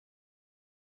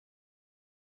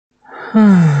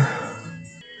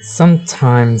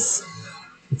Sometimes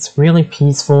it's really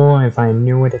peaceful if I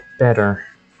knew it better.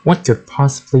 What could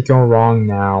possibly go wrong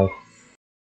now?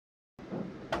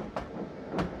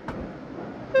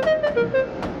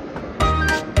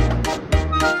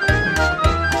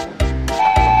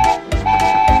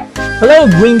 Hello,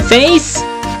 green face!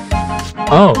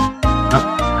 Oh,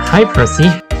 hi Percy.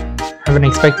 Haven't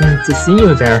expected to see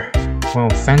you there. Well,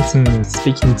 fancy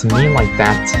speaking to me like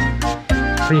that.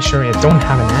 Pretty sure I don't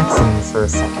have an accent for a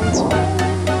second.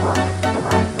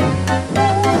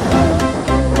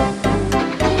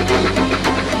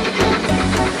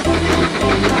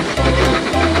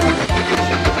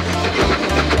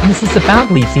 This is about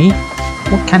Leafy.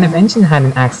 What kind of engine had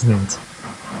an accident?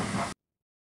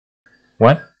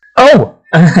 What? Oh!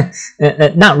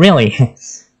 Not really.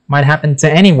 Might happen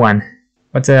to anyone.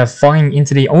 But falling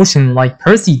into the ocean like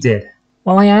Percy did.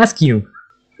 Well, I ask you,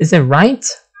 is it right?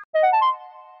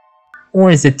 Or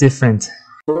is it different?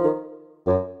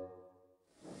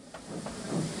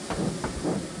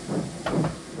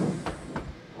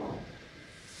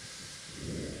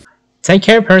 Take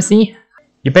care, Percy.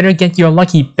 You better get your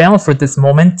lucky bell for this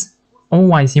moment.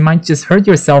 Otherwise, you might just hurt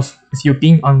yourself if you're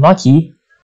being unlucky.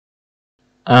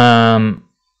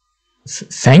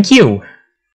 Thank you.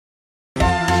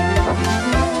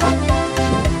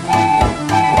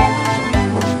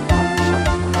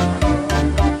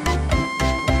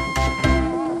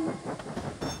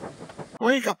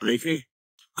 Wake up, Leafy.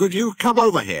 Could you come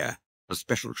over here? A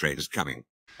special train is coming,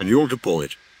 and you'll deploy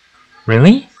it.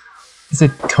 Really? Is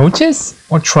it coaches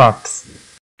or trucks?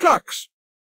 Trucks!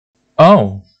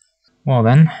 Oh. Well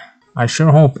then, I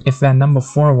sure hope if that number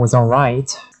 4 was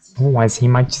alright. Otherwise he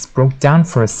might just broke down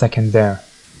for a second there.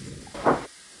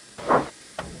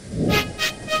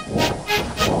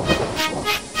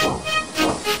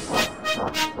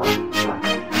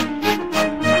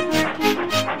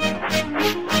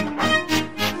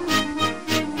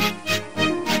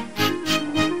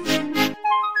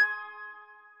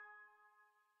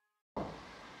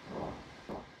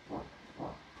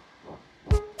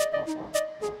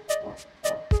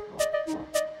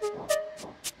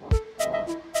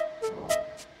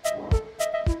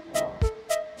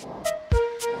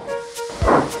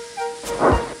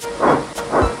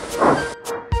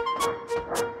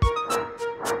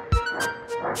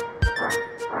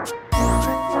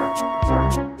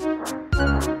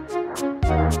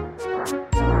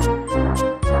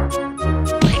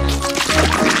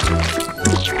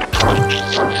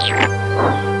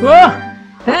 Whoa!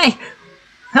 Hey!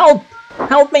 Help!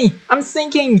 Help me! I'm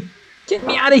sinking! Get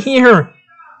me out of here!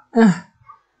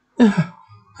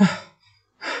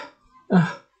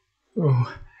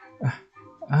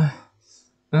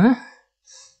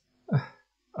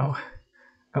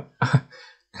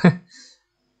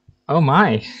 Oh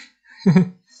my!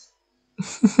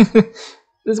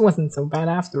 This wasn't so bad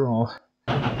after all.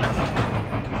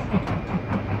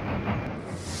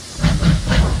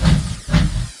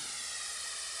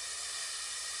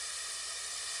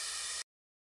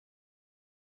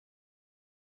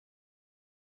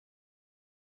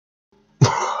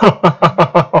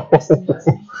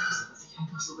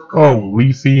 Oh,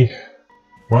 Leafy.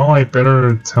 Well, I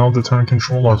better tell the turn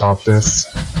controller about this.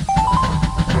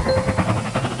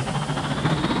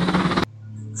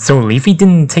 So Leafy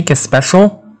didn't take a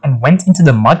special and went into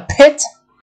the mud pit?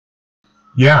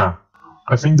 Yeah,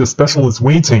 I think the special is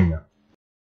waiting.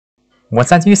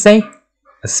 What's that you say?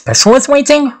 A special is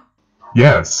waiting?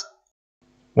 Yes.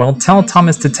 Well, tell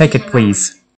Thomas to take it,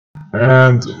 please.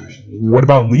 And what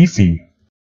about Leafy?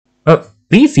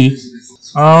 Leafy?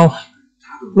 Oh,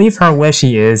 leave her where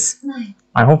she is.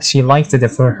 I hope she likes it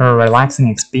for her relaxing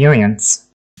experience.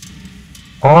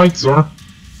 Alright, sir.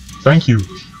 Thank you.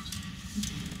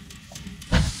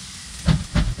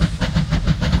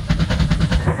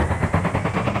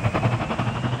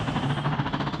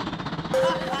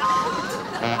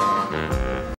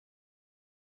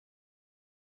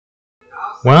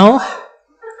 Well,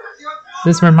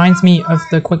 this reminds me of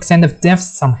the quicksand of death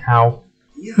somehow.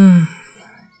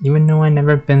 Even though I've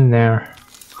never been there,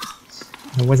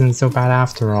 it wasn't so bad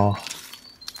after all.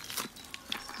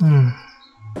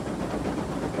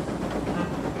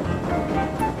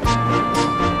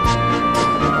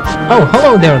 Oh,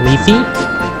 hello there, Leafy!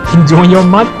 Enjoy your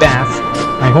mud bath!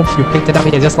 I hope you picked it up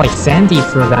here just like Sandy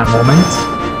for that moment.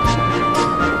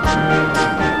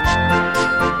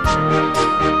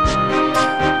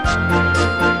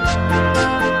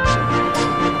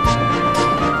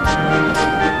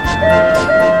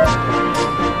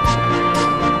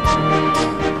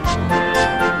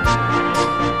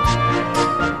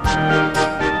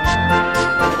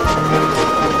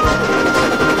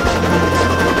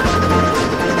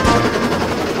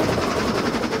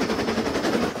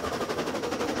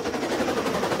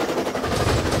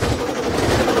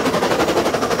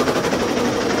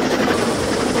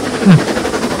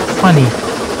 Funny.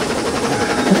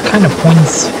 What kind of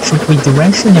points should we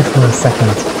direction it for a second?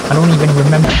 I don't even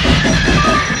remember.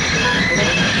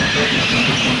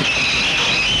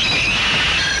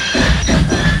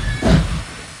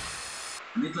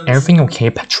 Everything okay,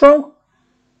 Pedro?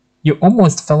 You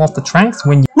almost fell off the tracks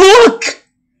when you— LOOK!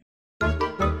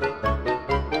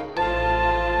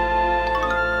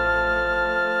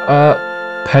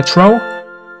 Pedro?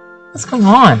 What's going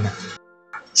on?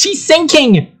 She's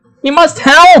sinking! We must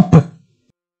help!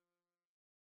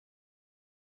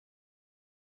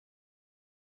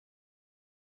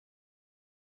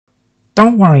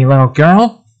 Don't worry, little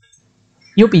girl.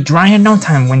 You'll be dry in no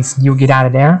time once you get out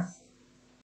of there.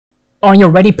 Are you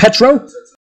ready, Pedro?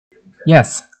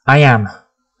 Yes, I am.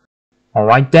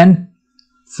 Alright then.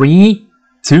 3,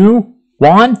 2,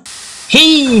 1,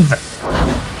 heave!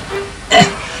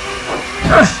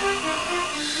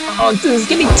 Oh, this is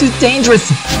getting too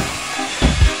dangerous.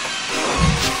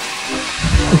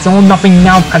 It's all nothing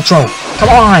now, Pedro. Come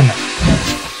on!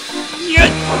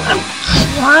 I'm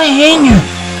trying!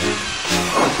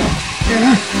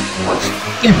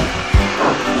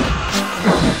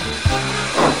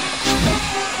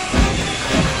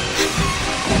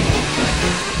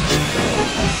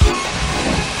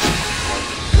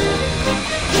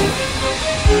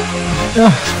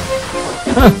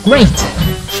 Great!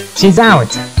 She's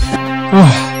out!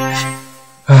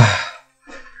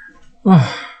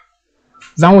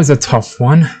 That was a tough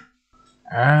one.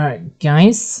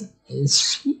 Guys, is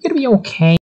she gonna be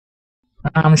okay?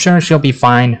 I'm sure she'll be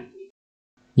fine.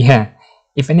 Yeah,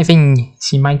 if anything,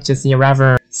 she might just be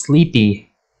rather sleepy.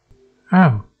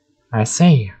 Oh, I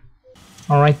see.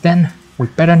 Alright then, we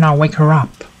better not wake her up.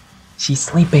 She's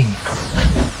sleeping.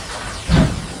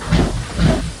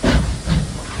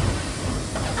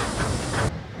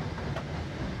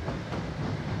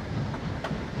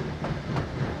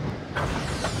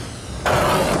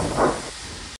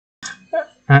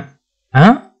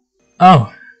 Huh?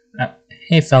 Oh,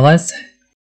 hey fellas.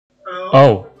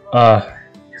 Oh,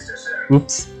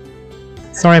 oops.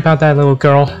 Sorry about that, little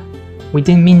girl. We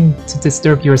didn't mean to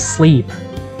disturb your sleep.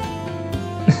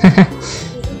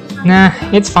 Nah,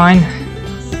 it's fine.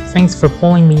 Thanks for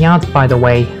pulling me out, by the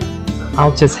way.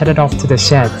 I'll just head it off to the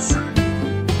sheds.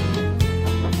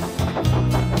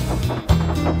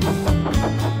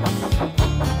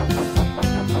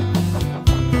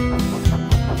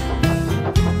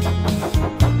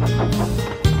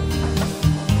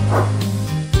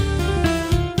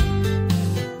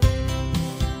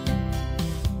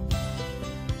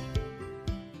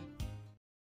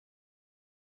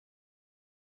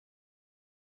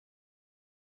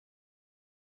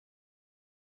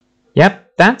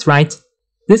 Yep, that's right.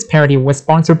 This parody was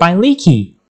sponsored by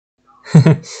Leafy.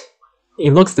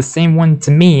 It looks the same one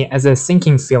to me as a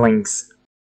Sinking Feelings.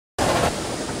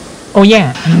 Oh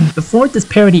yeah, and before this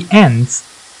parody ends,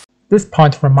 this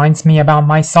part reminds me about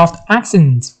my soft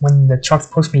accident when the trucks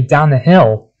pushed me down the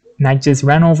hill, and I just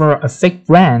ran over a thick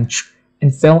branch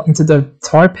and fell into the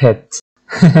tar pit.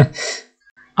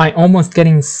 I almost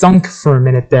getting sunk for a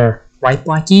minute there, right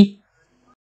Blackie?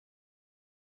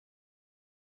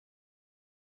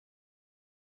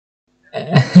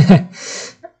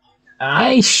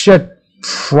 I should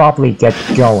probably get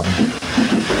going.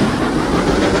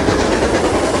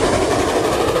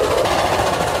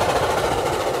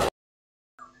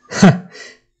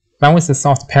 That was a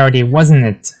soft parody, wasn't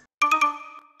it?